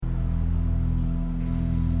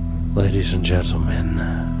Ladies and gentlemen,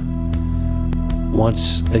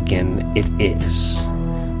 once again it is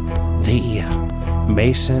the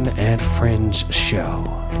Mason and Friends Show,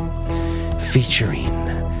 featuring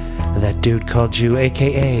that dude called you,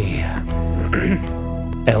 aka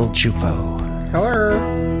El Jupo. Hello.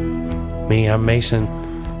 Me, I'm Mason,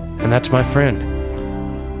 and that's my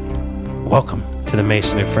friend. Welcome to the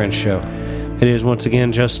Mason and Friends Show. It is once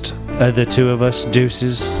again just the two of us,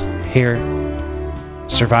 deuces, here,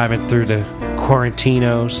 surviving through the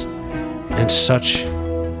quarantinos and such.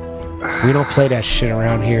 We don't play that shit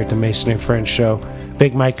around here at the Mason and Friends Show.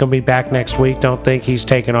 Big Mike gonna be back next week. Don't think he's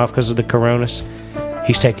taking off because of the coronas.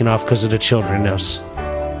 He's taking off because of the children.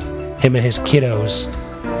 Him and his kiddos.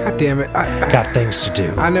 God damn it. I got things to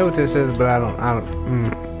do. I know what this is, but I don't.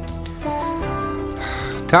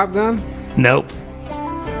 Top Gun? Nope.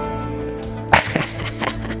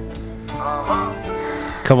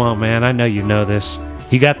 Come on, man. I know you know this.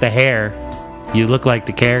 You got the hair. You look like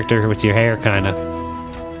the character with your hair, kind of.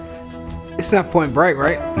 It's not Point Break,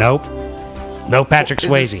 right? Nope. No Patrick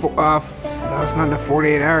Swayze. No, it's not the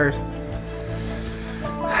 48 hours.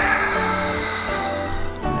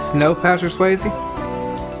 It's no Patrick Swayze?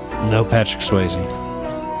 No Patrick Swayze.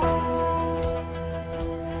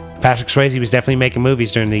 Patrick Swayze was definitely making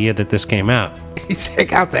movies during the year that this came out. You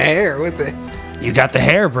take out the hair with it. You got the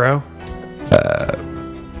hair, bro.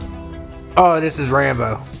 Oh, this is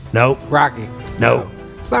Rambo. Nope. Rocky. Nope.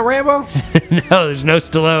 It's not Rambo? No, there's no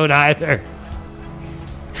Stallone either.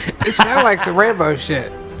 It sounds like some Rambo shit.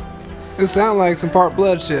 It sounds like some Part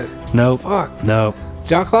Blood shit. Nope. Fuck. Nope.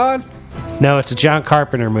 John Claude? No, it's a John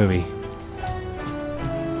Carpenter movie.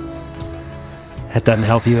 That doesn't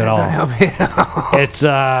help you at all. That doesn't help me at all.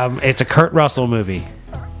 It's a Kurt Russell movie.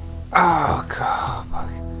 Oh, God. Fuck.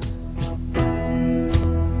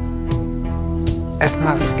 That's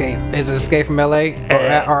not Escape. Is it Escape from L.A.?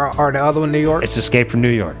 Or the other one, New York? It's Escape from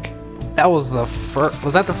New York. That was the first.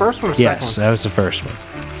 Was that the first one or second one? Yes, that was the first one.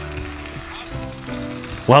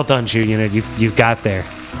 Well done, Julian. You got there.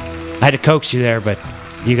 I had to coax you there, but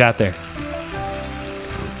you got there.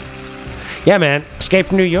 Yeah, man. Escape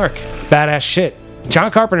from New York. Badass shit.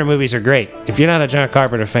 John Carpenter movies are great. If you're not a John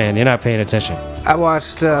Carpenter fan, you're not paying attention. I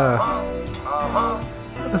watched, what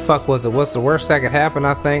the fuck was it? What's the worst that could happen,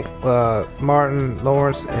 I think? Martin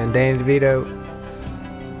Lawrence and Danny DeVito.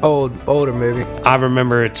 Older movie. I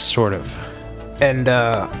remember it sort of. And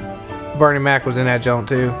Bernie Mac was in that joint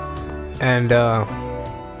too. And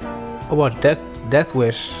I watched Death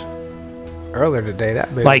Wish earlier today.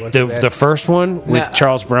 That movie like the first one with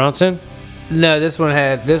Charles Bronson? No, this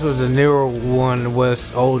was a newer one.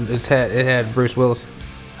 Was old. It had Bruce Willis.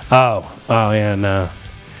 Oh yeah, no.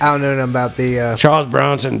 I don't know nothing about the Charles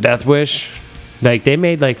Bronson Death Wish. Like they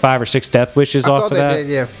made like 5 or 6 Death Wishes off of that. Did,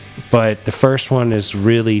 yeah. But the first one is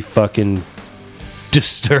really fucking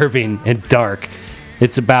disturbing and dark.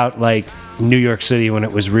 It's about like New York City when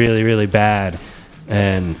it was really, really bad,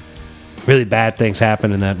 and really bad things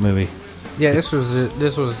happened in that movie. Yeah, it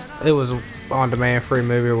was on demand free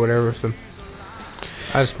movie or whatever. So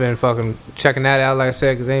I just been fucking checking that out, like I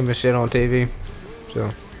said, because there ain't been shit on TV. So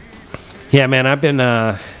yeah, man, I've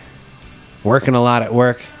been working a lot at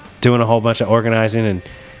work, doing a whole bunch of organizing and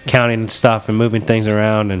counting stuff and moving things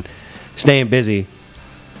around and staying busy,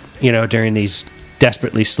 during these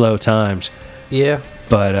desperately slow times. Yeah.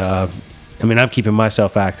 But I mean, I'm keeping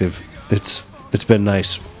myself active. It's been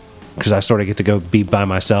nice because I sort of get to go be by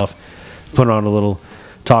myself, put on a little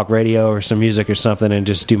talk radio or some music or something, and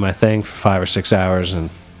just do my thing for 5 or 6 hours, and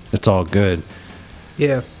it's all good.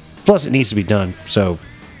 Yeah. Plus, it needs to be done. So,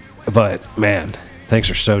 but man,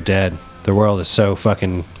 things are so dead. The world is so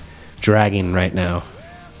fucking dragging right now.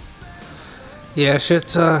 Yeah,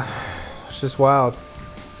 shit's wild.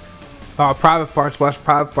 Oh, Private Parts. Watched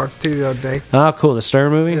Private Parts 2 the other day. Oh, cool. The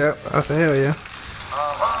Stern movie? Yeah, I said, hell yeah.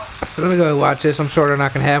 So let me go watch this. I'm sure they're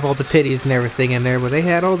not going to have all the titties and everything in there, but they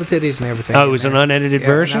had all the titties and everything. Oh, it was an unedited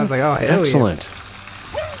version? And I was like, oh, hell excellent.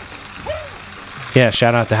 Yeah,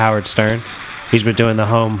 shout out to Howard Stern. He's been doing the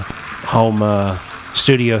home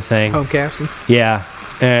studio thing. Home casting? Yeah.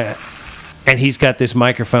 And he's got this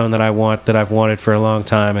microphone that I've wanted for a long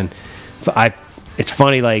time, and it's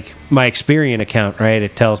funny, like my Experian account, right?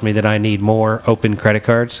 It tells me that I need more open credit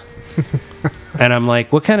cards. And I'm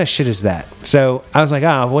like, what kind of shit is that? So I was like,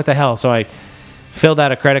 what the hell? So I filled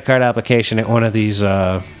out a credit card application at one of these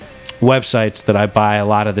websites that I buy a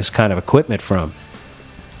lot of this kind of equipment from.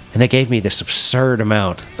 And they gave me this absurd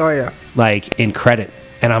amount. Oh, yeah. Like, in credit.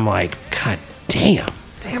 And I'm like, God damn.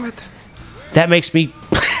 Damn it. That makes me...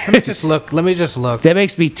 Let me just look. That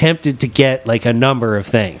makes me tempted to get, like, a number of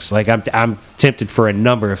things. Like, I'm tempted for a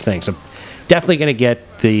number of things. I'm definitely going to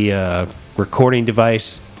get the recording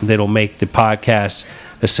device that'll make the podcast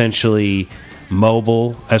essentially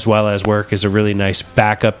mobile as well as work as a really nice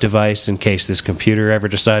backup device in case this computer ever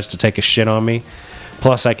decides to take a shit on me.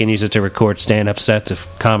 Plus, I can use it to record stand-up sets if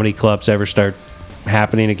comedy clubs ever start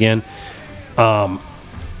happening again.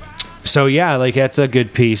 So yeah, like that's a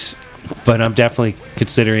good piece, but I'm definitely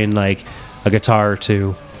considering like a guitar or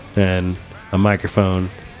two and a microphone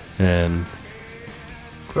and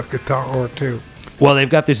A guitar or two. well, they've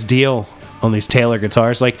got this deal on these Taylor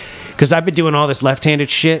guitars, like because I've been doing all this left-handed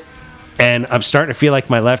shit, and I'm starting to feel like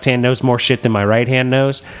my left hand knows more shit than my right hand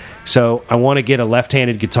knows. So I want to get a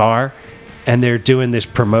left-handed guitar, and they're doing this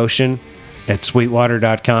promotion at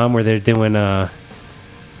Sweetwater.com where they're doing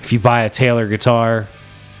if you buy a Taylor guitar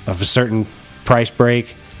of a certain price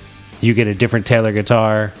break, you get a different Taylor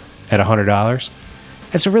guitar at $100.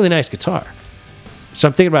 It's a really nice guitar. So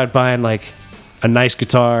I'm thinking about buying like a nice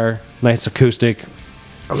guitar, nice acoustic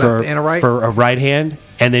left and a right? for a right hand,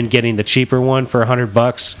 and then getting the cheaper one for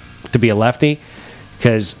 $100 to be a lefty,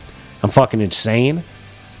 because I'm fucking insane. In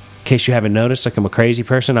case you haven't noticed, like I'm a crazy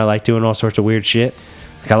person. I like doing all sorts of weird shit.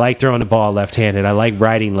 Like I like throwing the ball left-handed. I like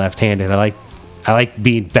writing left-handed. I like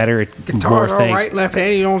being better at Guitars more all things. right,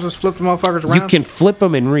 left-handed. You don't just flip the motherfuckers around. You can flip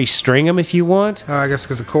them and restring them if you want. Oh, I guess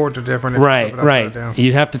because the chords are different. if you Right, flip it upside down.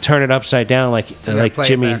 You'd have to turn it upside down, like play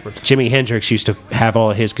it backwards. Jimi Hendrix used to have all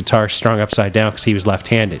of his guitars strung upside down because he was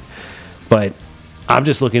left-handed. But I'm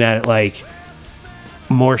just looking at it like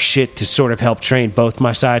more shit to sort of help train both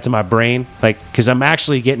my sides of my brain, like because I'm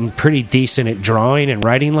actually getting pretty decent at drawing and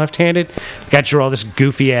writing left-handed. Like I drew all this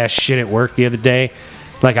goofy ass shit at work the other day.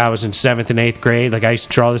 Like I was in 7th and 8th grade. Like I used to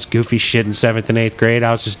draw this goofy shit in 7th and 8th grade.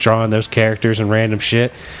 I was just drawing those characters and random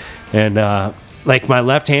shit. And like my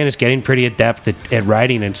left hand is getting pretty adept at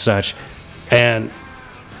writing and such. And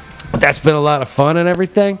that's been a lot of fun and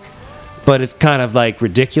everything. But it's kind of like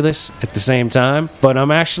ridiculous at the same time. But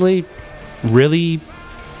I'm actually really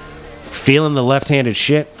feeling the left-handed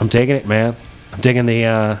shit. I'm digging it, man. I'm digging the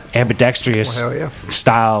ambidextrous Well, hell yeah.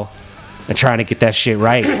 style and trying to get that shit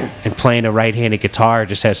right. And playing a right-handed guitar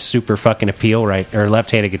just has super fucking appeal, right? Or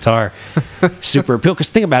left-handed guitar, super appeal. Because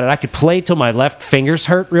think about it, I could play till my left fingers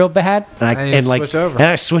hurt real bad, And you switch over. and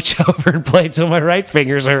I switch over and play till my right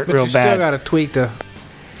fingers hurt But real you bad. still got to tweak the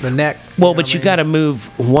neck. Well, but you got to move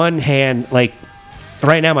one hand. Like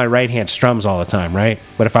right now, my right hand strums all the time, right?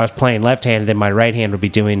 But if I was playing left-handed, then my right hand would be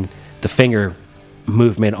doing the finger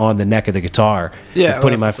movement on the neck of the guitar, Yeah, and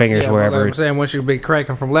putting my fingers wherever. Like I'm saying, once you be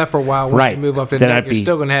cranking from left for a while, once Right. you move up to the Then neck, I'd you're be-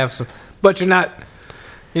 still gonna have some, but you're not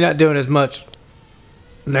doing as much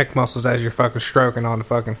neck muscles as you're fucking stroking on the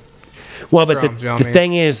fucking. Well, but strums, you know what the I mean?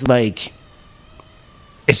 thing is, like,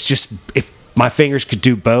 it's just if my fingers could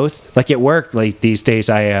do both. Like at work, like these days,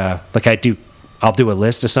 I'll do a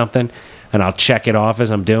list of something, and I'll check it off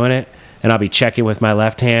as I'm doing it, and I'll be checking with my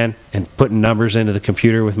left hand and putting numbers into the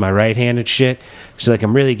computer with my right hand and shit. So like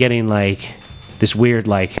I'm really getting like this weird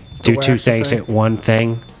like do two action things thing. at one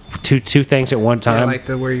thing, two things at one Yeah, time. like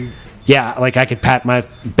the where you Yeah, like I could pat my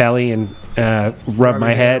belly and rub my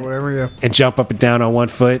your head or whatever. Yeah. and jump up and down on one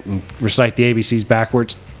foot and recite the ABCs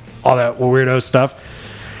backwards, all that weirdo stuff.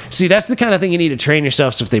 See, that's the kind of thing you need to train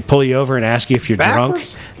yourself. So if they pull you over and ask you if you're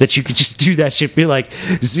Backwards? drunk, that you could just do that shit. Be like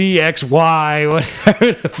Z X Y,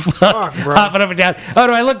 whatever the fuck, Fuck, bro. hopping up and down. Oh,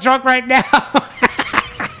 do I look drunk right now?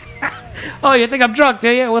 Oh, you think I'm drunk, do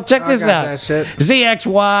you? Well, check I this got out. that shit.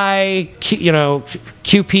 ZXY,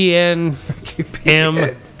 QPN,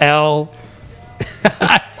 ML.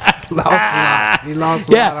 Lost a lot. You lost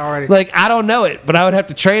a lot already. Like I don't know it, but I would have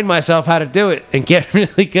to train myself how to do it and get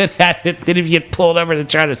really good at it. Then if you get pulled over to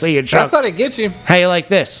try to say you're drunk, That's how they get you. how you like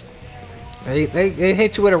this? They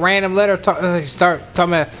hit you with a random letter.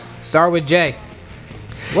 Start with J.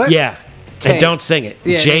 What? Yeah, K. and don't sing it.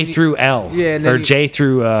 Yeah, J then you- through L, Yeah, and then or you- J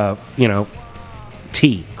through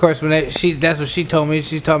T. Of course, that's what she told me.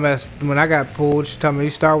 She told me when I got pulled. She told me you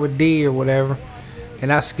start with D or whatever,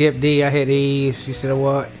 and I skipped D. I hit E. She said,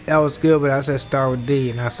 "Well, that was good," but I said start with D,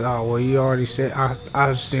 and I said, "Oh, well, you already said." I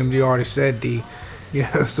assumed you already said D,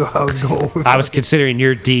 So I was going. With I was considering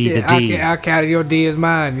your D the D. I counted your D as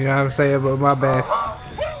mine. You know what I'm saying? But my bad.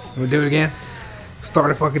 We do it again.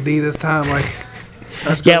 Start a fucking D this time, like.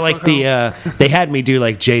 let's go Yeah, like fuck home. they had me do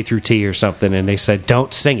like J through T or something, and they said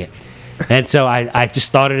don't sing it. And so I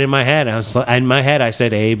just thought it in my head. In my head I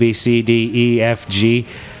said A B C D E F G,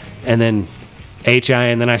 and then H I,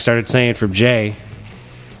 and then I started saying from J.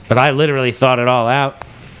 But I literally thought it all out.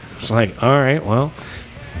 It's like, all right, well,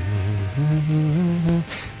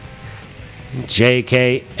 J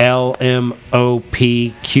K L M O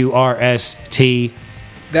P Q R S T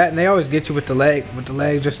That, and they always get you with the leg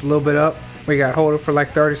just a little bit up. We got to hold it for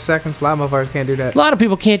like 30 seconds. A lot of motherfuckers can't do that. A lot of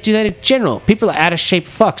people can't do that in general. People are out of shape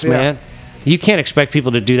fucks, Yeah. man. You can't expect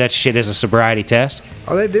people to do that shit as a sobriety test.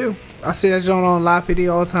 Oh, they do. I see that joint on Live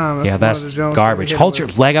PD all the time. Yeah, one of that's the joints garbage. that we hit Hold your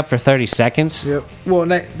with. leg up for 30 seconds. Yep. Well,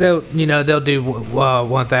 they'll do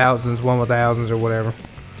 1,000s or whatever,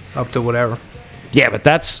 up to whatever, Yeah, but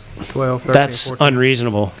that's 12, 13, that's 14.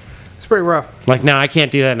 unreasonable. It's pretty rough. Like, no, I can't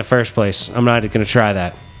do that in the first place. I'm not going to try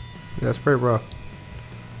that. Yeah, it's pretty rough.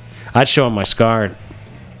 I'd show him my scar.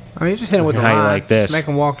 I mean, you just hit them with the How you line. like this? Just make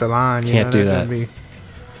them walk the line. You Can't know, do that's that. gonna be-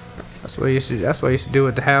 That's what I used to do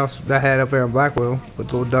at the house that I had up there in Blackwell with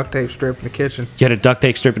the little duct tape strip in the kitchen. You had a duct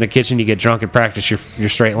tape strip in the kitchen, you get drunk and practice your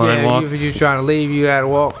straight line walk. If you're trying to leave, you gotta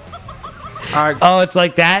walk. All right, Oh, it's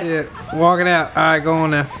like that? yeah, walking out. All right, go on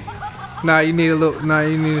now. Nah, you need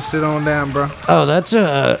to sit on down, bro. Oh, that's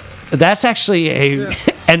actually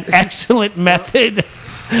an excellent method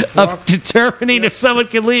of determining if someone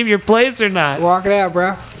can leave your place or not. Walk it out,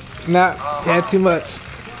 bro. Not had too much.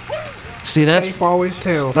 See, Safe always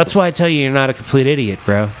tell. that's why I tell you you're not a complete idiot,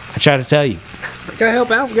 bro. I try to tell you. Gotta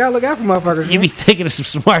help out. Gotta look out for motherfuckers. You be thinking of some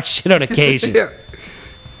smart shit on occasion. Yeah.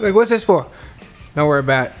 Like, what's this for? Don't worry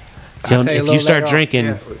about it. I'll tell If a you little start later on. drinking,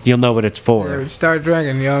 Yeah. you'll know what it's Yeah, for. when you start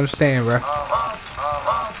drinking, you understand, bro.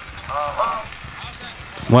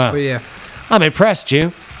 Wow. But yeah. I'm impressed,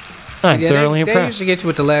 you. I'm Yeah, thoroughly they impressed. used to get you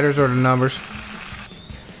with the letters or the numbers.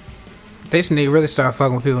 They used to need to really start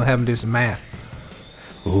fucking with people and have them do some math.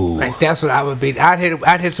 Ooh. Like, that's what I would be. I'd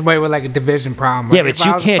hit somebody with like a division problem. Yeah, Like, but if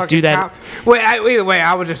you I was a can't fucking do that- cop- either way,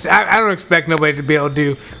 I would just. I don't expect nobody to be able to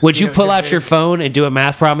do. Would you know, pull out your division. phone and do a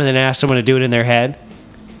math problem and then ask someone to do it in their head?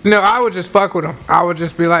 No, I would just fuck with them. I would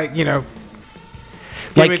just be like,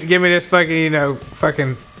 Like- give me this fucking,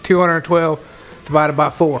 fucking 212 divided by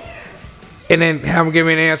 4. And then have them give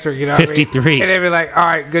me an answer, what I mean? 53. And they'd be like, all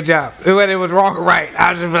right, good job. Whether it was wrong or right,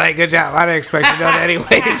 I'd just be like, good job. I didn't expect you to know that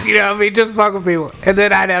anyways. You know what I mean? Just fuck with people. And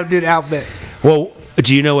then I'd have to do the alphabet. Well,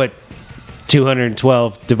 do you know what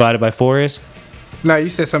 212 divided by 4 is? No, you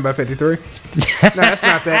said something about 53. No, that's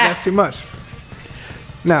not that. That's too much.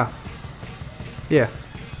 No. Yeah.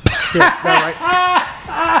 Yes, that's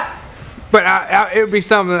right. But it would be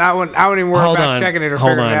something I wouldn't even worry Hold about on. checking it or Hold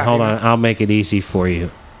figuring on. it out. Hold you know? on. I'll make it easy for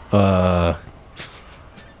you. That's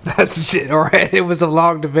the shit. Or it was a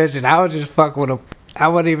long division. I would just fuck with them. I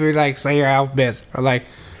wouldn't even like say your alphabets or like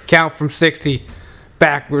count from 60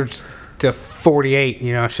 backwards to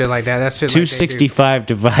 48. Shit like that. That's shit. 265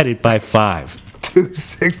 divided by 5.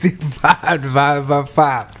 265 divided by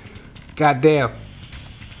 5. Goddamn.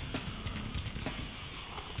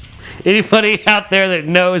 Anybody out there that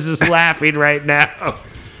knows is laughing right now.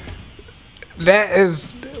 That is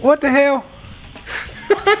what the hell?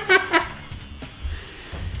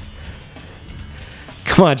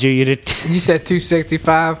 Come on, Drew. You did You said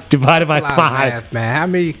 265 divided by That's a lot of 5. math,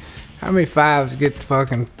 man. How many fives get the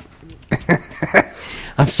fucking?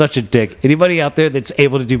 I'm such a dick. Anybody out there that's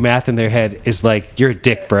able to do math in their head is like, you're a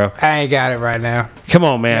dick, bro. I ain't got it right now. Come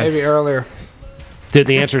on, man. Maybe earlier.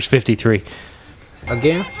 The answer is 53.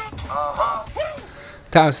 Again?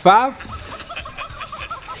 Times 5?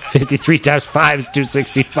 53 times 5 is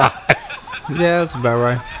 265. Yeah, that's about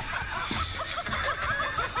right.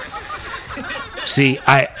 See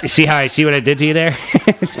see what I did to you there?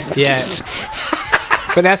 Yeah.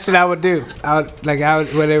 But that's what I would do.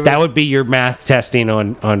 Whatever. That would be your math testing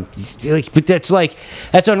on but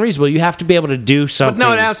that's unreasonable. You have to be able to do But something. no,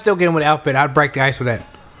 I'd still get him with the alphabet. I'd break the ice with that.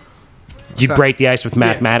 You'd break the ice with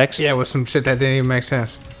mathematics. Yeah, with some shit that didn't even make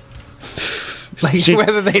sense. Like Shit-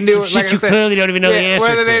 whether they knew some it, shit like I you said, clearly don't even know the answer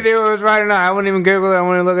whether they to. knew it was right or not. I wouldn't even Google it. I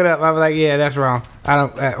wouldn't even look it up. I'd be like, yeah, that's wrong. I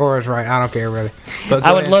don't, or it's right. I don't care really. But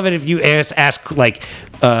I would love it if you ask like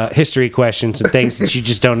history questions and things that you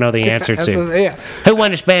just don't know the answer to. Yeah, Who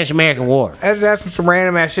won the Spanish American War? that's some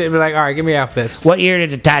random ass shit. And be like, all right, give me alphabets. What year did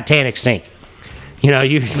the Titanic sink? You'd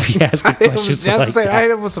be asking questions like I that.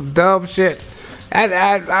 hit him with some dumb shit.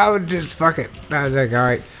 I would just fuck it. I was like, all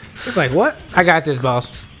right. It's like, what? I got this,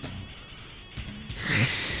 boss.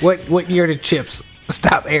 What year did Chips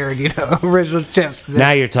stop airing? Original Chips.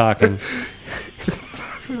 Now you're talking.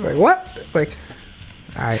 Like, what? Like,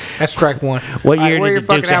 all right, that's strike one. What All right, year where did your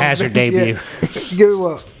the Dukes of fucking Hazzard alphabets? debut? Give me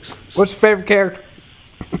one. What's your favorite character?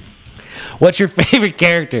 What's your favorite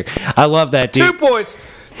character? I love that, dude. 2 points.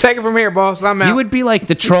 Take it from here, boss. I'm out. You would be like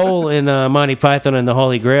the troll in Monty Python and the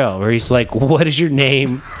Holy Grail, where he's like, "What is your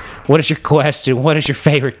name? What is your question? What is your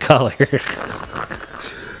favorite color?"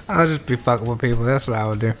 I'll just be fucking with people. That's what I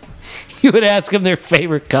would do. You would ask them their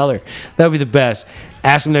favorite color. That would be the best.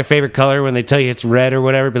 Ask them their favorite color when they tell you it's red or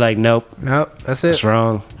whatever. Be like, "Nope, Nope, that's it. that's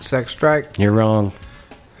wrong. Second strike. You're wrong."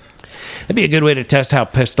 That'd be a good way to test how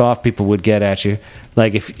pissed off people would get at you.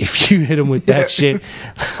 Like, if you hit them with that shit,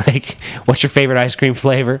 like, what's your favorite ice cream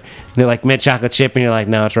flavor? And they're like, mint chocolate chip, and you're like,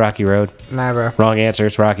 no, it's Rocky Road. Nah, bro. Wrong answer,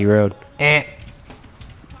 it's Rocky Road. Yeah.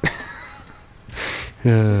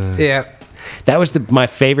 That was my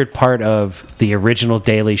favorite part of the original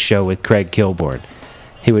Daily Show with Craig Kilborn.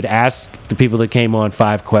 He would ask the people that came on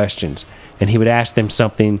 5 questions, and he would ask them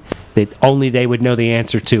something that only they would know the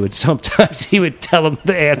answer to, and sometimes he would tell them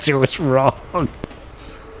the answer was wrong.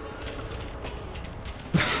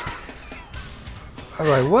 I'm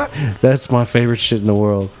like, what? That's my favorite shit in the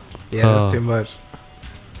world. Yeah, that's too much.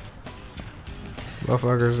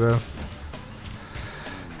 Motherfuckers, though.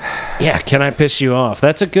 Yeah, can I piss you off?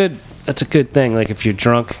 That's a good thing. Like, if you're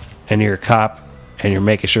drunk and you're a cop and you're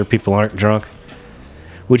making sure people aren't drunk.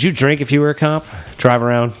 Would you drink if you were a cop? Drive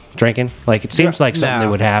around drinking? Like, it seems like something that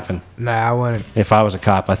would happen. Nah, I wouldn't. If I was a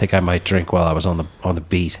cop, I think I might drink while I was on the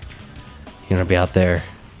beat. You know, be out there.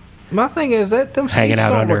 My thing is that them hanging seats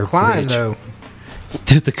out don't under a recline, bridge. though.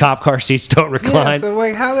 Dude, the cop car seats don't recline. Yeah, so,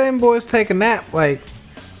 like, how them boys take a nap? Like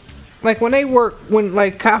when they work, when,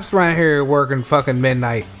 like, cops around here are working fucking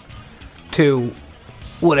midnight to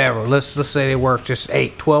whatever. Let's say they work just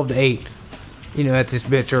 12 to 8. You know, at this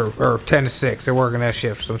bitch, or 10 to 6, they're working that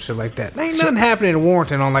shift, some shit like that. There ain't nothing happening in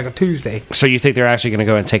Warrenton on like a Tuesday. So you think they're actually going to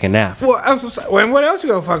go and take a nap? Well, and what else you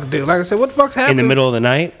gonna fucking do? Like I said, what the fuck's happening? In the middle of the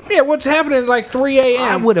night? Yeah, what's happening at like 3 a.m.?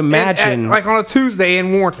 I would imagine... like on a Tuesday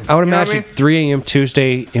in Warrenton. I would You know what imagine I mean? 3 a.m.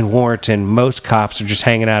 Tuesday in Warrenton, most cops are just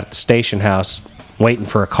hanging out at the station house waiting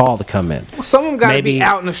for a call to come in. Well, some of them got to Maybe- be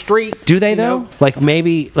out in the street. Do they, you though? know? Like,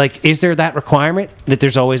 maybe, like, is there that requirement that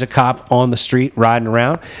there's always a cop on the street riding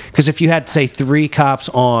around? Because if you had, say, 3 cops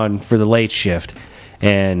on for the late shift,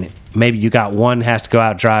 and maybe you got one has to go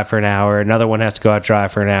out drive for an hour, another one has to go out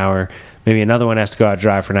drive for an hour, maybe another one has to go out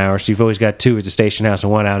drive for an hour, so you've always got 2 at the station house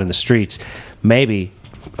and 1 out in the streets. Maybe.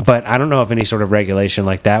 But I don't know of any sort of regulation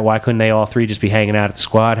like that. Why couldn't they all 3 just be hanging out at the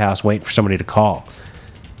squad house waiting for somebody to call?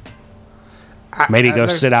 Maybe go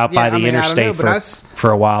sit out by the interstate for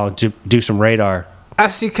a while and do some radar. I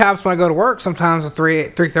see cops when I go to work sometimes at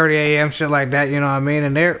 3:30 a.m. shit like that. You know what I mean?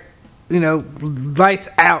 And they're, you know, lights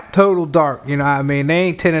out, total dark. You know what I mean? They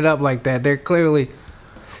ain't tinted up like that. They're clearly.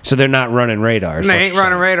 So they're not running radars. They ain't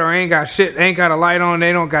running radar. Ain't got shit. Ain't got a light on.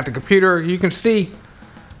 They don't got the computer. You can see,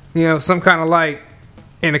 you know, some kind of light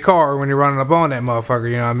in the car when you're running up on that motherfucker.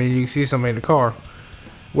 You know what I mean? You can see somebody in the car,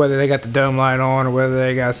 whether they got the dome light on or whether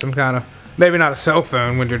they got some kind of. Maybe not a cell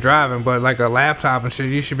phone when you're driving, but like a laptop and shit,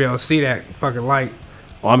 you should be able to see that fucking light.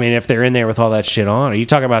 Well, I mean, if they're in there with all that shit on, are you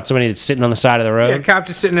talking about somebody that's sitting on the side of the road? Yeah, cop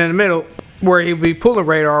just sitting in the middle where he'd be pulling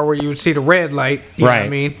radar where you would see the red light. You know what I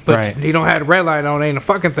mean? But he don't have the red light on, ain't a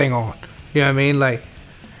fucking thing on. You know what I mean? Like,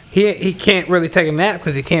 he can't really take a nap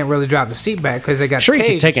because he can't really drop the seat back because they got Sure, the you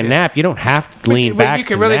can take a nap. You don't have to lean back. But you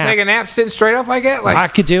can really take a nap sitting straight up like that? Like, I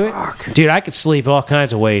could do it. Fuck. Dude, I could sleep all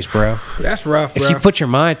kinds of ways, bro. That's rough, bro. If you put your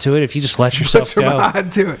mind to it, if you just let yourself Put your go.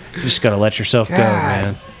 mind to it. You just got to let yourself go,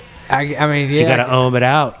 man. I mean, yeah. You got to ohm it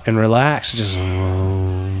out and relax. Just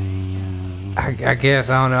I guess.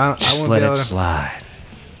 I don't know. I let wouldn't be it able to, slide.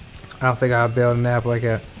 I don't think I'd be able to nap like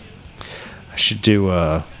that. I should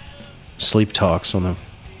do sleep talks on them.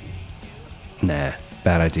 Nah,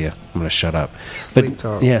 bad idea. I'm going to shut up. Sleep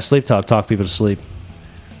talk. Yeah, sleep talk. Talk people to sleep.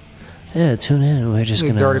 Yeah, tune in. We're just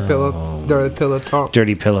going to... Dirty pillow talk.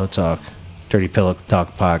 Dirty Pillow Talk. Dirty Pillow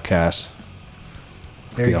Talk podcast.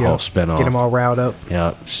 There Be you a go. whole spin-off. Get them all riled up.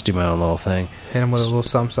 Yeah, just do my own little thing. Hit them with a little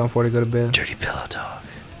something before they go to bed. Dirty Pillow Talk.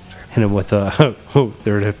 Hit them with there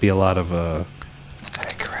would be a lot of Hey,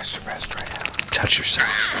 caress your breast right now. touch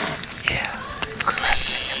yourself. Yeah.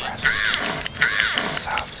 Caressing your breast.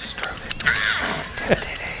 Softly stroking. Them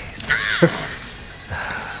titties.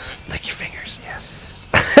 Lick your fingers. Yes.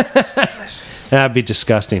 That'd be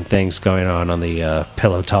disgusting things going on the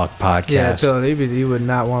Pillow Talk podcast. Yeah, you would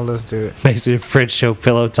not want to listen to it. Basically, French Show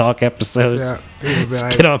Pillow Talk episodes. Yeah, people be Just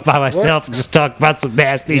like, get on by myself and just talk about some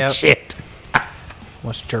nasty Yep. shit.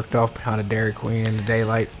 once jerked off behind a Dairy Queen in the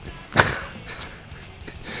daylight.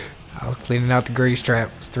 I was cleaning out the grease trap.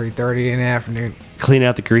 It's 3:30 in the afternoon. Clean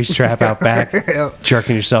out the grease trap out back. Yep.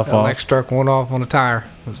 Jerking yourself I off. like struck one off on the tire.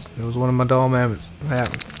 It was one of my dull moments. It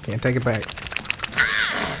happened. Can't take it back.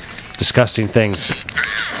 Disgusting things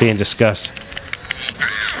being discussed.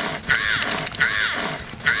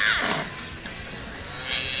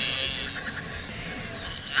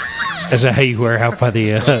 Is that how you were out by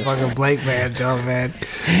the... Fucking Blake man, Joe, man.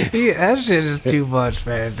 That shit is too much,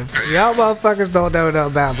 man. Y'all motherfuckers don't know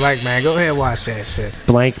nothing about Blake man. Go ahead and watch that shit.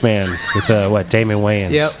 Blank Man with, Damon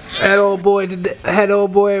Wayans. Yep. That old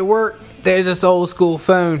boy at work, there's this old school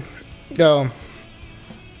phone.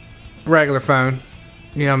 regular phone.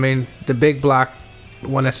 You know what I mean? The big block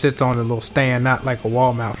one that sits on a little stand, not like a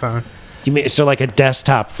wall mount phone. You mean so like a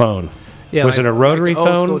desktop phone? Yeah. Was it a rotary like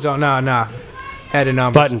the phone? Old school no. Had a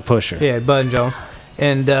number. Button pusher. Yeah, Button Jones.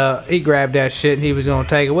 And he grabbed that shit and he was gonna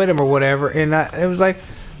take it with him or whatever. And it was like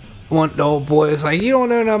the old boy was like, "You don't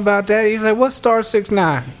know nothing about that." He's like, "What's star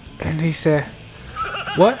 69?" And he said,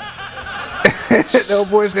 "What?" The old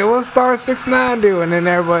boy said, "What's star 69 do?" And then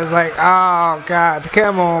everybody's like, "Oh God,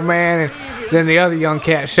 come on, man!" And then the other young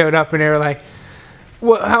cat showed up, and they were like,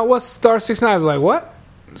 What's star 69?" Like, what?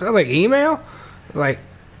 Is that like email? Like,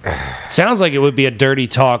 sounds like it would be a dirty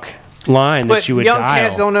talk line that you would dial. Young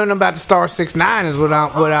cats don't know nothing about the star 69. Is what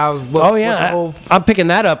I was. Oh yeah, I'm picking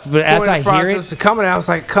that up. But as I hear it, coming, I was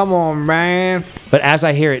like, "Come on, man!" But as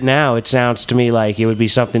I hear it now, it sounds to me like it would be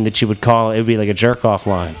something that you would call. It would be like a jerk off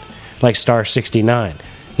line, like star 69.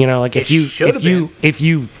 You know, like if you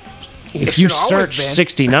search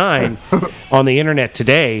 69 on the internet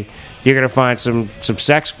today, you're gonna find some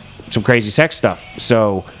crazy sex stuff.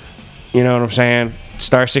 So, you know what I'm saying?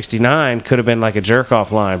 Star 69 could have been like a jerk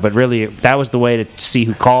off line, but really that was the way to see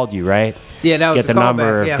who called you, right? Yeah, that was get the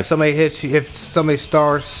number. Yeah, if somebody hits you, if somebody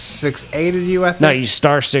star 68'd you, I think. No, you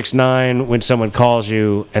star 69 when someone calls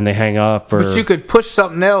you and they hang up, or but you could push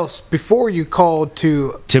something else before you called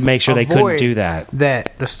to make sure they couldn't do that.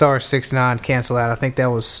 That the star 69 cancel out. I think that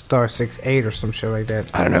was star 68 or some shit like that.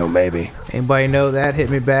 I don't know, maybe. Anybody know that? Hit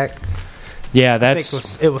me back. Yeah, I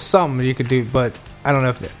think it was something you could do, but I don't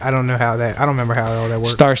know I don't remember how all that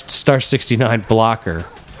worked. Star 69 blocker.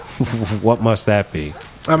 What must that be?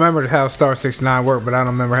 I remember how star 69 worked, but I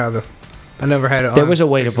don't remember how I never had it. There was a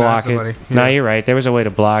way to block somebody. it. Yeah. No, you're right. There was a way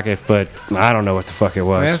to block it, but I don't know what the fuck it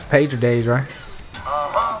was. Man, that's pager days, right?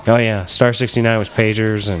 Oh yeah, star 69 was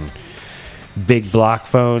pagers and big block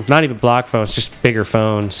phones. Not even block phones, just bigger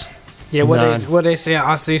phones. Yeah, what they say?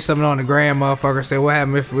 I see something on the gram, motherfucker say, "What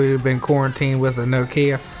happened if we'd been quarantined with a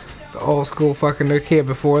Nokia, the old school fucking Nokia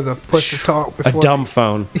before the push to talk, a dumb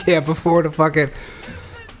phone." Yeah, before they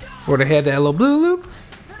had that little blue loop,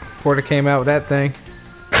 before they came out with that thing,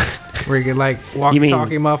 where you could like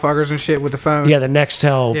walkie-talkie motherfuckers and shit with the phone. Yeah, the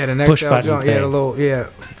Nextel push button thing. Yeah, the little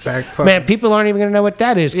back. Fucking. Man, people aren't even gonna know what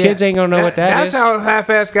that is. Yeah, kids ain't gonna know what that is. That's how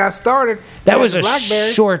half-ass got started. That was a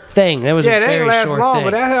short thing. That was a very short thing. Yeah, they didn't last long,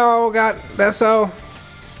 but that's how.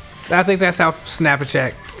 I think that's how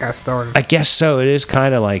Snapchat got started. I guess so. It is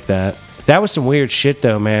kind of like that. That was some weird shit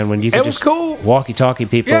though, man. When you could just cool. walkie-talkie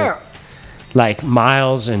people, like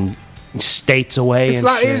miles and states away. It's a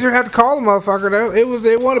lot easier to have to call the motherfucker though. It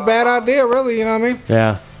wasn't a bad idea, really. You know what I mean?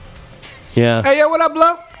 Yeah. Hey, yo, what up,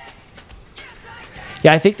 blow?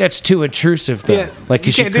 Yeah, I think that's too intrusive, though. Yeah, like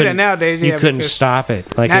you can't do that nowadays. You couldn't stop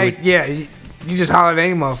it. Like, you just holler at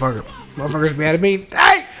any motherfucker. Motherfuckers mad at me.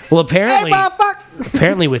 Hey, well, apparently, hey, motherfucker.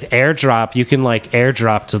 Apparently, with AirDrop, you can like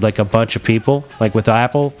AirDrop to like a bunch of people. Like with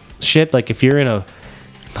Apple shit, like if you're in a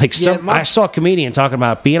I saw a comedian talking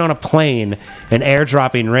about being on a plane and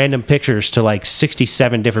AirDropping random pictures to like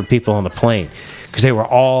 67 different people on the plane because they were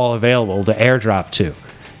all available to AirDrop to.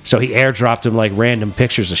 So he AirDropped them like random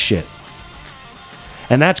pictures of shit.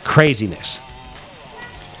 And that's craziness.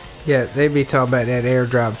 Yeah, they be talking about that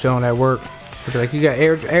AirDrop showing at work. They'd be like, you got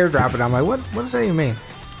AirDrop it. I'm like, what does that even mean?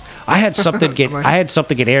 I had something get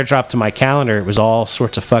AirDropped to my calendar. It was all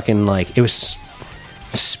sorts of fucking like it was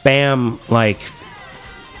spam, like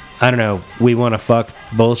I don't know, we want to fuck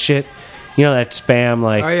bullshit. You know that spam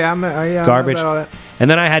like garbage. I know about all that. And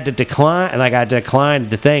then I had to decline, like I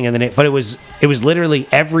declined the thing, and then it was literally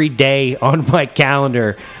every day on my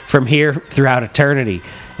calendar from here throughout eternity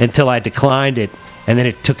until I declined it, and then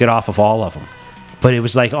it took it off of all of them. But it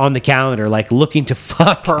was like on the calendar, like looking to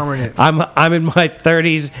fuck. Permanent. I'm in my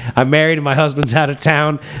 30s. I'm married, and my husband's out of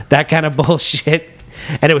town. That kind of bullshit,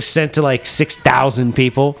 and it was sent to like 6,000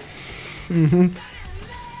 people. Mm-hmm.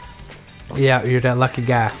 Yeah, you're that lucky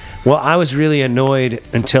guy. Well, I was really annoyed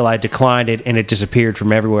until I declined it and it disappeared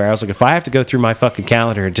from everywhere. I was like, if I have to go through my fucking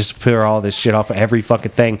calendar and disappear all this shit off of every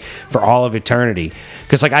fucking thing for all of eternity.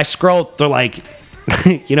 Because, like, I scrolled through, like,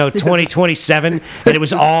 2027 and it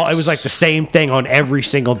was like the same thing on every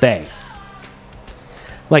single day.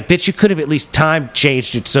 Like, bitch, you could have at least time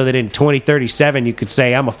changed it so that in 2037 you could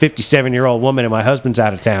say, I'm a 57-year-old woman and my husband's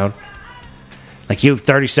out of town. Like, you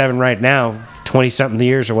 37 right now, 20-something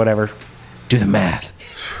years or whatever. Do the math.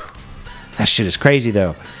 That shit is crazy,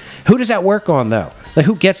 though. Who does that work on, though? Like,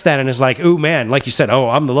 who gets that and is like, ooh, man, like you said, oh,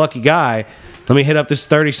 I'm the lucky guy. Let me hit up this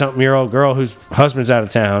 30-something-year-old girl whose husband's out of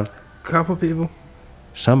town. Couple people.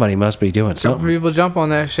 Somebody must be doing something. Couple people jump on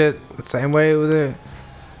that shit. Same way with it.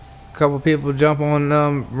 couple people jump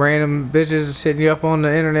on random bitches hitting you up on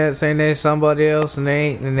the internet saying they somebody else and they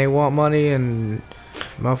ain't, and they want money, and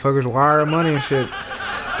motherfuckers wire money and shit.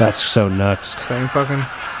 That's so nuts. Same fucking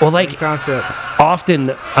like concept.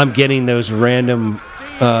 Often I'm getting those random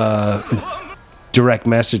direct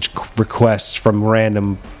message requests from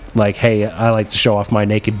random, like, hey, I like to show off my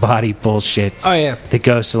naked body bullshit. Oh yeah. That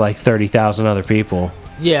goes to like 30,000 other people.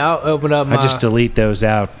 Yeah, I'll open up my... I just delete those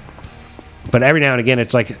out. But every now and again,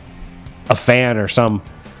 it's like a fan or some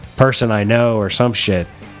person I know or some shit.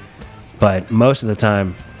 But most of the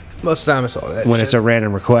time it's all that when shit. it's a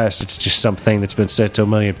random request, it's just something that's been sent to a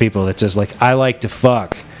million people that says, like, I like to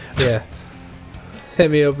fuck. Yeah.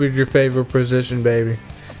 Hit me up with your favorite position, baby.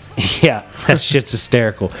 Yeah, that shit's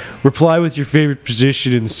hysterical. Reply with your favorite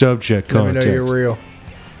position in the subject Let me context. know you're real.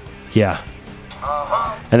 Yeah.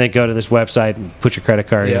 And then go to this website and put your credit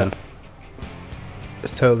card in.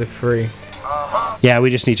 It's totally free. Yeah, we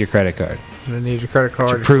just need your credit card. You need your credit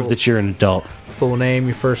card. To prove that you're an adult. Full name,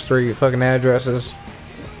 your first 3 fucking addresses.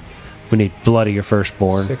 We need blood of your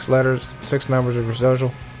firstborn. 6 letters, 6 numbers of your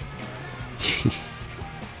social.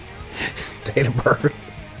 Date of birth.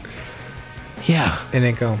 Yeah. And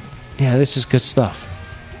income. Yeah, this is good stuff.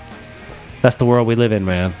 That's the world we live in,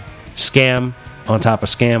 man. Scam on top of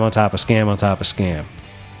scam on top of scam on top of scam.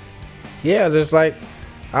 Yeah, just like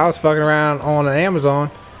I was fucking around on Amazon.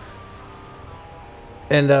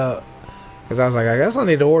 And, because I was like, I guess I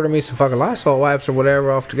need to order me some fucking Lysol wipes or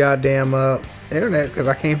whatever off the goddamn internet, because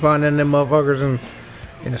I can't find any of them motherfuckers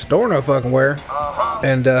in the store no fucking where.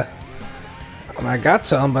 And I got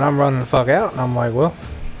some, but I'm running the fuck out. And I'm like, well.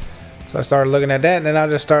 So I started looking at that, and then I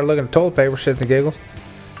just started looking at toilet paper, shits and giggles.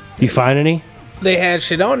 You find any? They had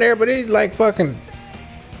shit on there, but it like fucking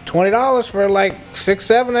 $20 for like 6,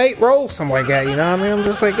 7, 8 rolls, something like that. You know what I mean? I'm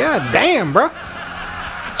just like, God damn, bro.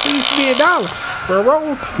 It used to be $1 for a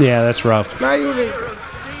roll. Yeah, that's rough. Now you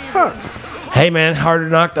fuck. Hey, man, hard to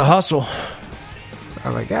knock the hustle. So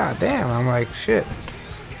I'm like, God damn. I'm like, shit.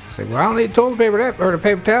 I said, well, I don't need toilet paper or the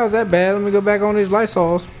paper towels that bad. Let me go back on these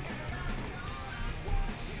Lysols.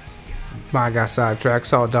 I got sidetracked,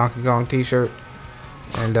 saw a Donkey Kong t-shirt,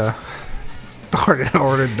 and started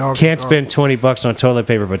ordering Donkey Can't Kong. spend $20 on toilet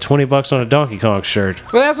paper, but $20 on a Donkey Kong shirt.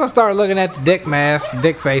 Well, that's when I started looking at the dick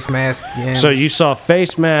face mask. And So you saw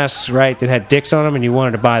face masks, right, that had dicks on them, and you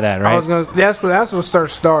wanted to buy that, right? that's what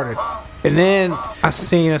started. And then I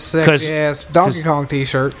seen a sexy ass Donkey Kong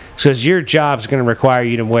t-shirt. Because your job's going to require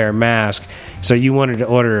you to wear a mask, so you wanted to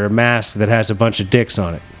order a mask that has a bunch of dicks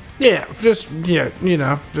on it. Yeah, just for shit.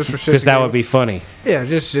 Because that would be funny. Yeah,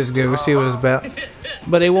 just good. We'll see what it's about.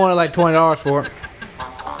 But they wanted like $20 for it.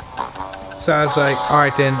 So I was like, all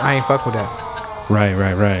right, then I ain't fuck with that.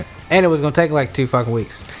 Right. And it was gonna take like 2 fucking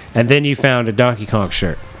weeks. And then you found a Donkey Kong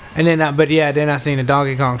shirt. And then, then I seen a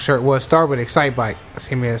Donkey Kong shirt. Well, it started with Excite Bike. I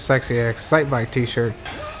seen me a sexy Excite Bike t-shirt.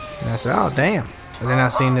 And I said, oh, damn. And then I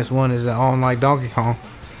seen this one is on like Donkey Kong.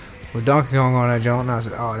 With Donkey Kong on that joint. And I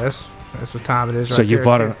said, oh, that's what time it is right So you there,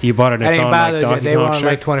 bought too. you bought it. It's on like Donkey They Kong wanted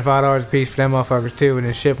shirt? like $25 a piece for them motherfuckers too. And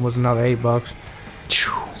then shipping was another $8.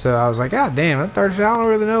 So I was like, God damn, that $30. I don't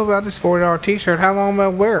really know about this $40 t-shirt. How long am I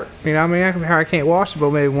wear it? You know what I mean? I can't wash it,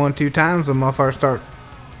 but maybe 1-2 times the motherfuckers start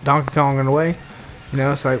Donkey Konging away. You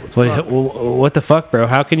know, it's like, what the fuck, bro?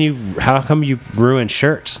 How come you ruin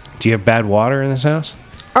shirts? Do you have bad water in this house?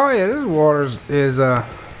 Oh yeah, this water is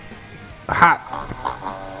hot,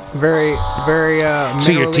 very very.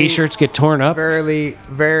 So your t-shirts get torn up? Very.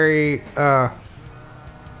 Yeah,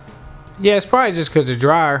 it's probably just because it's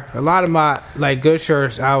drier. A lot of my like good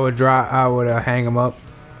shirts, I would hang them up.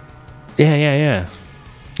 Yeah.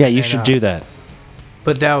 Yeah, you should do that.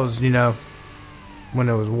 But that was when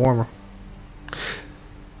it was warmer.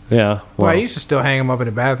 Yeah. Well, I used to still hang them up in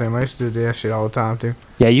the bathroom. I used to do that shit all the time, too.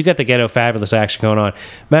 Yeah, you got the Ghetto Fabulous action going on.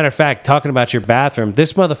 Matter of fact, talking about your bathroom,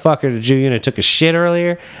 this motherfucker, the Jew unit, took a shit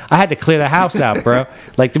earlier. I had to clear the house out, bro.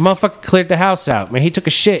 Like, the motherfucker cleared the house out. Man, he took a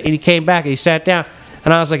shit, and he came back, and he sat down.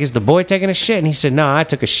 And I was like, is the boy taking a shit? And he said, no, I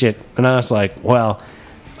took a shit. And I was like, well,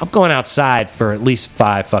 I'm going outside for at least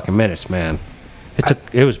 5 fucking minutes, man.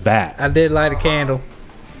 It was bad. I did light a candle.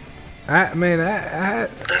 I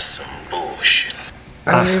That's some bullshit.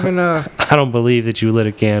 I don't even I don't believe that you lit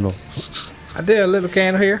a candle. I did a little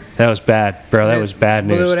candle here. That was bad, bro. That was bad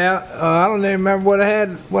news. Blew it out. I don't even remember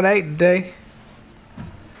what I ate today.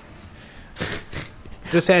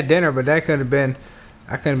 Just had dinner, but that couldn't have been.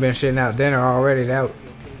 I couldn't have been shitting out dinner already. I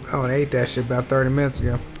ate that shit about 30 minutes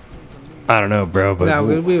ago. I don't know, bro, but No,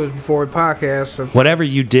 we was before the podcast. So whatever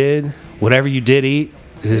you did eat,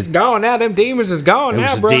 it's gone now. Them demons is gone now, it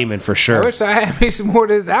was a bro. demon for sure. I wish I had me some more of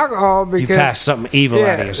this alcohol because You passed something evil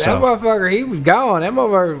out of that yourself. motherfucker, he was gone. That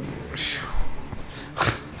motherfucker,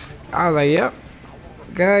 I was like, yep.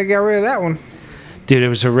 Gotta get rid of that one. Dude, it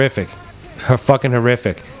was horrific. Fucking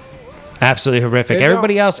horrific. Absolutely horrific.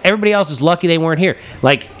 Everybody else is lucky they weren't here.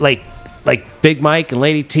 Like Big Mike and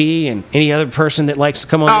Lady T and any other person that likes to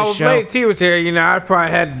come on this show. Lady T was here. You know, I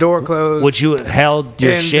probably had the door closed. Would you have held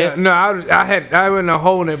your shit? No, I wouldn't have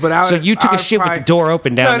holding it, but I would. So you took a shit with the door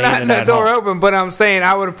open down the end of that hole. Not the door hole. open, but I'm saying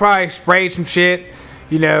I would have probably sprayed some shit,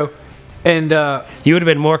 you know, and you would have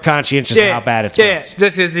been more conscientious of how bad it smells. Yeah,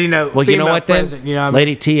 just as you know. Well, you know what then, you know what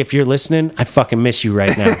Lady T, if you're listening, I fucking miss you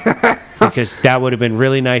right now because that would have been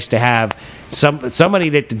really nice to have somebody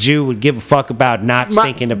that the Jew would give a fuck about not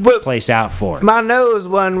stinking the place out for. My nose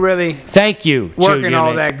wasn't really. Thank you. Working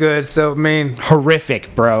all that good, so I mean.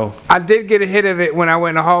 Horrific, bro. I did get a hit of it when I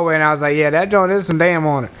went in the hallway, and I was like, yeah, that joint is some damn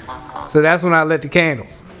on it. So that's when I lit the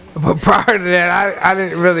candles. But prior to that, I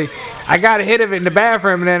didn't really. I got a hit of it in the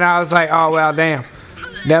bathroom, and then I was like, oh, well, damn.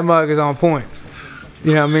 That mug is on point.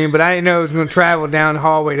 You know what I mean? But I didn't know it was going to travel down the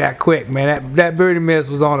hallway that quick, man. That booty mist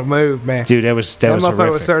was on the move, man. Dude, that was motherfucker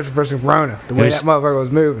horrific. was searching for some Rona. The way that motherfucker was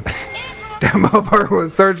moving. That motherfucker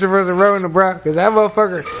was searching for some Rona, bro. Because that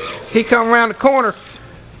motherfucker, he come around the corner.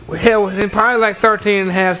 Hell, in probably like 13 and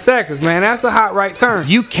a half seconds, man. That's a hot right turn.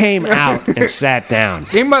 You came out and sat down.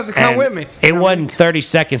 He must have come with me. It wasn't 30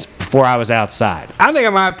 seconds before I was outside. I think I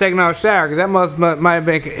might have taken out a shower because that might have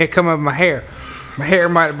been it come up in my hair. My hair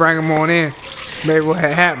might have brought him on in. Maybe what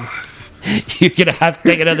had happened. You're going to have to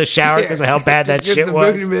take another shower because of how bad that shit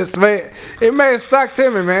was. Booty mist, man. It may have stuck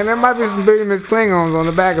to me, man. There might be some booty mist Klingons on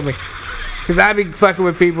the back of me. Because I be fucking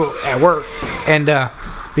with people at work. And,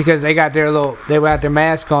 because they got they got their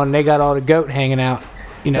mask on and they got all the goat hanging out.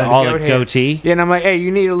 You know, all the goatee? Yeah, and I'm like, hey, you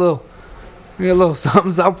need a little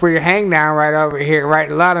something up for your hang down right over here, right?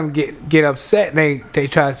 A lot of them get upset and they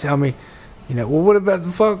try to tell me, you know, well, what about the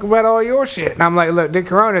fuck about all your shit? And I'm like, look, the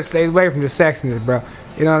Corona stays away from the sexiness, bro.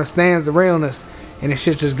 It understands the realness and the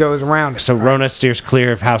shit just goes around it. So right? Rona steers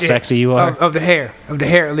clear of how sexy you are? Of the hair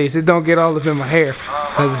at least. It don't get all up in my hair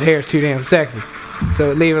because his hair's too damn sexy.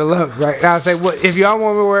 So leave it alone, right? I'll say, well, if y'all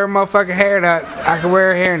want me to wear a motherfucking hairnet, I can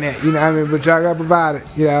wear a hairnet, you know what I mean? But y'all gotta provide it,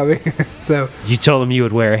 you know what I mean? So you told them you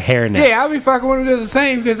would wear a hairnet. Yeah, I'll be fucking with them just the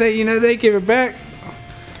same because they give it back.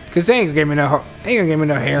 Cause they ain't gonna give me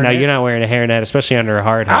no hairnet. No, you're not wearing a hairnet, especially under a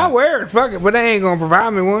hard hat. I'll wear it, fuck it, but they ain't gonna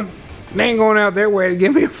provide me one. They ain't going out their way to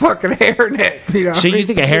give me a fucking hairnet. You know so you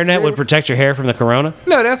think a hairnet would protect your hair from the corona?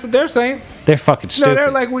 No, that's what they're saying. They're fucking stupid. No,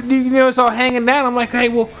 they're like, well, you know, it's all hanging down. I'm like, hey,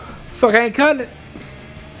 well, fuck, I ain't cutting it.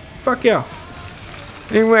 Fuck y'all.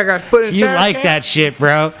 Anyway, I got to put in. You like can. That shit,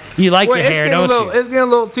 bro. You like your hair, don't you? It's getting a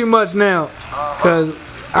little too much now,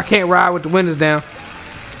 cause I can't ride with the windows down.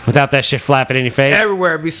 Without that shit flapping in your face?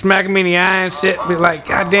 Everywhere. Be smacking me in the eye and shit. Be like,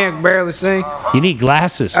 goddamn, can barely see. You need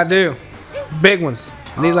glasses. I do. Big ones.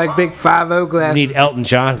 I need like big 5-0 glasses. You need Elton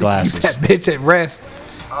John glasses. Keep that bitch at rest.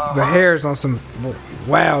 The hair's on some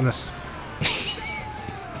wildness.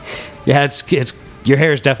 Yeah, it's your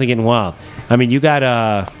hair is definitely getting wild. I mean, you got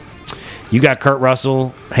Kurt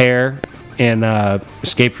Russell hair in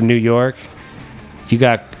Escape from New York. You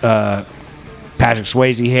got Patrick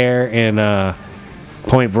Swayze hair in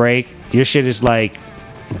Point Break. Your shit is like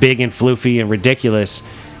big and floofy and ridiculous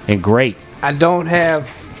and great. I don't have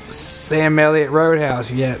Sam Elliott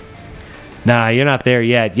Roadhouse yet. Nah, you're not there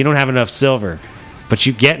yet. You don't have enough silver, but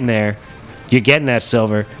you're getting there. You're getting that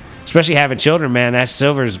silver. Especially having children, man. That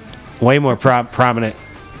silver's way more prominent.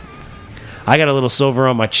 I got a little silver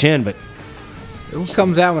on my chin, but it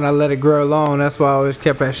comes out when I let it grow long. That's why I always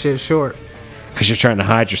kept that shit short. Because you're trying to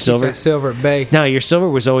hide your silver? That silver at bay. No, your silver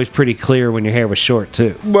was always pretty clear when your hair was short,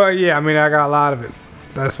 too. Well, yeah, I mean, I got a lot of it.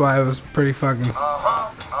 That's why it was pretty fucking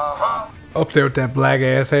up there with that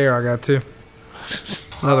black-ass hair I got, too.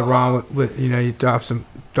 Nothing wrong with you know, you throw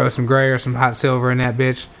some gray or some hot silver in that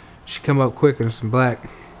bitch. She come up quicker than some black.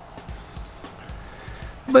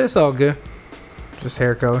 But it's all good. Just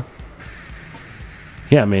hair color.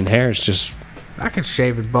 Yeah, I mean, hair is just... I could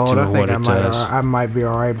shave it bald. I think I might be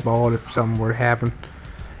all right bald if something were to happen.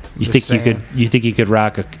 You think you could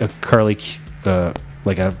rock a curly,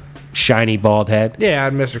 like a shiny bald head? Yeah,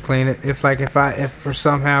 I'd Mr. Clean it. If for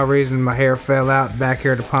somehow reason my hair fell out back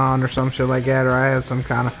here at the pond or some shit like that, or I had some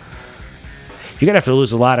kind of... You're gonna have to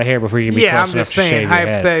lose a lot of hair before you can be close enough to shave your head. Yeah, I'm just saying,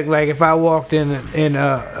 hypothetically, like if I walked in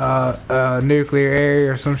a nuclear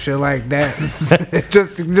area or some shit like that,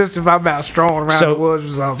 just if I'm about strolling around the woods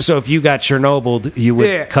or something. So if you got Chernobyl, you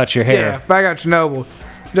would cut your hair. Yeah, if I got Chernobyl,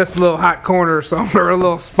 just a little hot corner or something, or a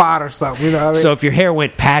little spot or something, you know what I mean? So if your hair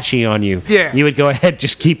went patchy on you, you would go ahead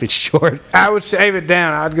just keep it short. I would shave it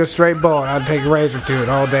down. I'd go straight bald. I'd take a razor to it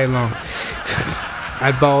all day long.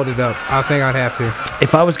 I'd bald it up. I think I'd have to.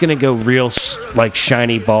 If I was gonna go real like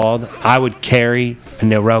shiny bald, I would carry a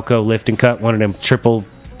Norelco lift and cut, one of them triple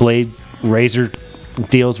blade razor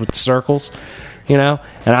deals with the circles, you know,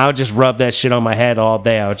 and I would just rub that shit on my head all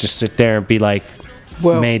day. I would just sit there and be like,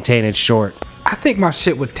 maintain it short. I think my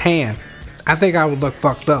shit would tan. I think I would look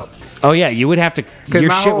fucked up. Oh yeah, you would have to. Your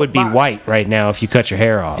shit would be white right now if you cut your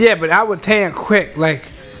hair off. Yeah, but I would tan quick. Like,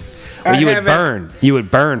 well, you would burn. You would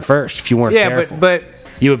burn first if you weren't careful. Yeah, but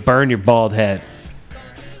you would burn your bald head.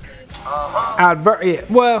 I'd burn. Yeah,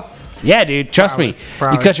 well. Yeah, dude. Trust me.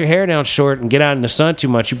 Probably. You cut your hair down short and get out in the sun too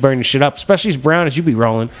much, you burn your shit up. Especially as brown as you be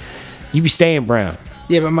rolling, you be staying brown.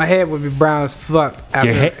 Yeah, but my head would be brown as fuck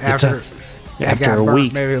after a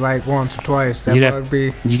week, maybe like once or twice. That would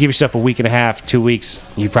be. You give yourself a week and a half, 2 weeks,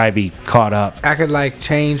 you'd probably be caught up. I could like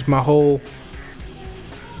change my whole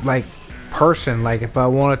like person. Like if I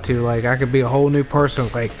wanted to, like I could be a whole new person.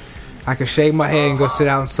 Like I could shave my head and go sit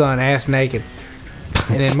out in the sun, ass naked,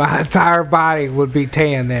 and then my entire body would be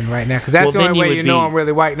tan then right now. Because that's the only way you know I'm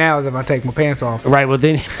really white now is if I take my pants off. Right. Well,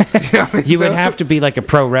 then you would have to be like a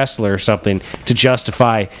pro wrestler or something to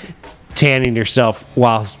justify tanning yourself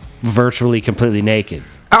while virtually completely naked.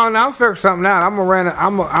 Oh no, I'm figure something out. I'm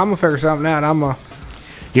gonna figure something out.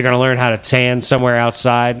 You're gonna learn how to tan somewhere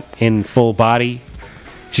outside in full body.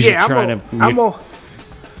 Yeah, I'm gonna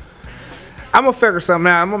figure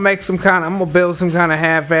something out. I'm gonna build some kind of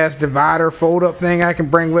half-ass divider fold-up thing I can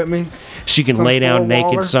bring with me. She can lay down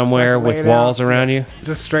naked somewhere with walls around you.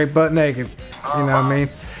 Just straight butt naked. You know what I mean?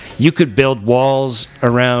 You could build walls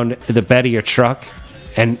around the bed of your truck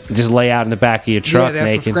and just lay out in the back of your truck naked.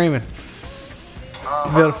 What I'm screaming.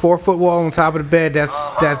 You build a 4-foot wall on top of the bed.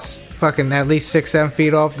 That's fucking at least 6-7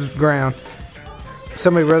 feet off the ground.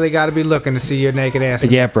 Somebody really got to be looking to see your naked ass.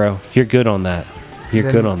 Yeah, bro, you're good on that.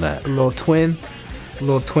 You're good on that. A little twin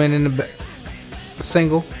in the bed.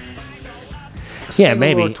 Single. Yeah,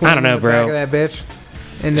 maybe. I don't know, bro. Back of that bitch.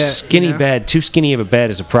 And that skinny bed, too skinny of a bed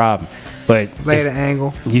is a problem. But lay at an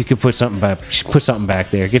angle. You could put something back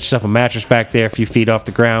there. Get yourself a mattress back there a few feet off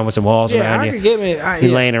the ground with some walls around you.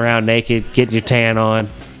 You're laying around naked, getting your tan on.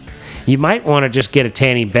 You might want to just get a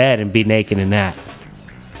tanning bed and be naked in that.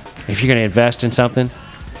 If you're going to invest in something,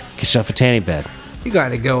 get yourself a tanning bed. You got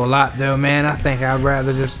to go a lot, though, man. I think I'd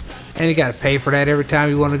rather just... And you got to pay for that every time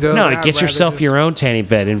you want to go. No, get yourself your own tanning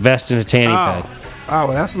bed. Invest in a tanning bed. Oh,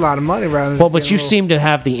 well, that's a lot of money rather than... Well, but you seem to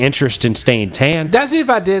have the interest in staying tan. That's if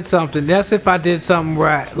I did something. That's if I did something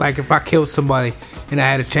where, like, if I killed somebody and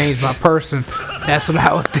I had to change my person, that's what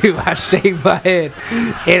I would do. I'd shave my head,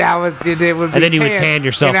 and it would be and then you would tan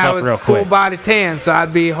yourself up real quick. Full body tan, so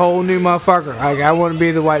I'd be a whole new motherfucker. Like, I wouldn't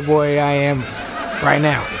be the white boy I am right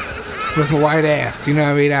now with my white ass. You know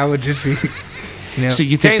what I mean? I would just be, you know. So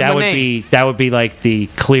you think that would be like the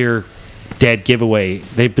clear dead giveaway?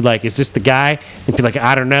 They'd be like, "Is this the guy?" They'd be like,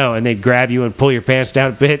 "I don't know," and they'd grab you and pull your pants down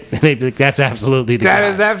a bit, and they'd be like, "That's absolutely the guy."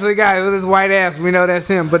 That is absolutely the guy with his white ass. We know that's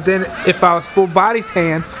him. But then if I was full body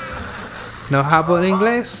tan, no hablo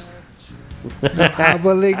inglés, no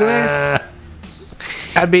hablo inglés,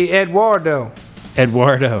 I'd be Eduardo.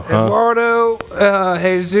 Eduardo, huh? Eduardo,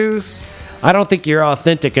 Jesus. I don't think you're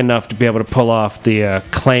authentic enough to be able to pull off the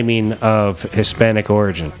claiming of Hispanic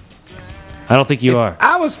origin. I don't think you are.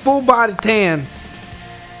 I was full body tan.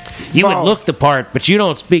 You would look the part, but you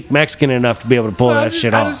don't speak Mexican enough to be able to pull that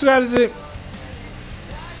shit off. I just gotta say,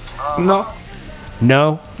 no.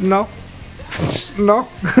 No? No. No.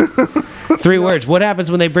 3 words. What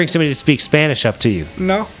happens when they bring somebody to speak Spanish up to you?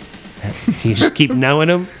 No. You just keep knowing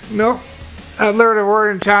them? No. I learned a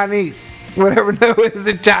word in Chinese. Whatever no is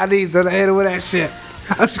in Chinese, and I hit it with that shit.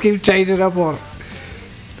 I'll just keep changing up on it.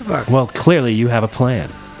 Well, clearly you have a plan.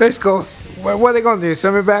 They just go, what are they going to do?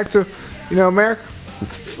 Send me back to, America?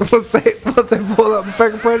 Once they pull up and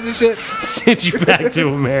fingerprints and shit? Send you back to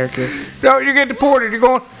America. No, you get deported. You're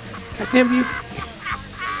going, goddamn you.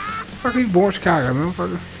 Fuck, he's born in Chicago, man. Get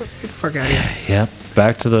the fuck out of here. Yep.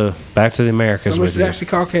 Back to the Americas with you. Actually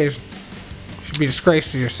Caucasian. You should be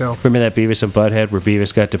disgraced to yourself. Remember that Beavis and Butthead where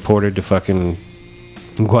Beavis got deported to fucking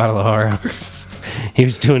Guadalajara? He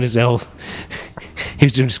was doing his Cornholio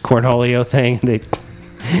thing.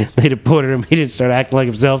 They deported him. He didn't start acting like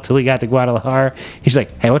himself till he got to Guadalajara. He's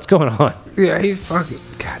like, hey, what's going on? Yeah, he's fucking...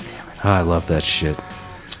 God damn it. I love that shit.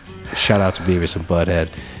 Shout out to Beavis and Butthead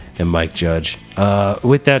and Mike Judge.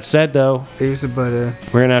 With that said, though, Beavis and Butthead.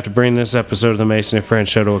 We're going to have to bring this episode of the Mason and Friends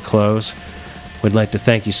Show to a close. We'd like to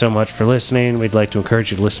thank you so much for listening. We'd like to encourage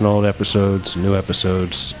you to listen to old episodes, new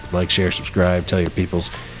episodes, like, share, subscribe, tell your peoples.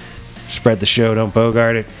 Spread the show, don't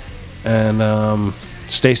bogart it. And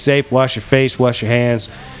stay safe, wash your face, wash your hands,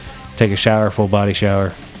 take a shower, full body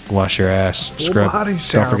shower. wash your ass, scrub. body Don't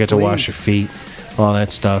shower, forget to wash please. your feet, all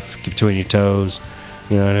that stuff between your toes.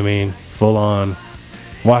 You know what I mean? Full on.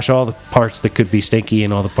 Wash all the parts that could be stinky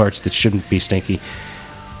and all the parts that shouldn't be stinky.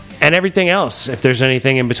 And everything else, if there's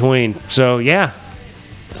anything in between. So, yeah.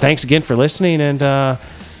 Thanks again for listening. And don't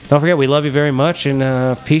forget, we love you very much.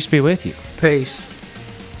 And peace be with you. Peace.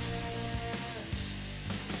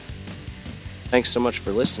 Thanks so much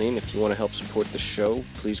for listening. If you want to help support the show,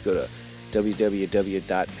 please go to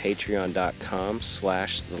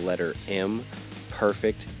www.patreon.com/M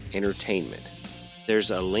Perfect Entertainment.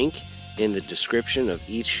 There's a link in the description of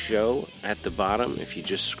each show at the bottom. If you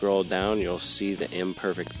just scroll down, you'll see the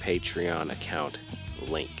Imperfect Patreon account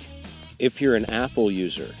link. If you're an Apple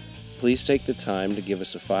user, please take the time to give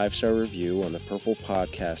us a 5-star review on the Purple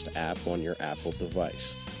Podcast app on your Apple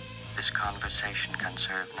device. This conversation can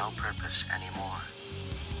serve no purpose anymore.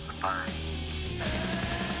 Goodbye.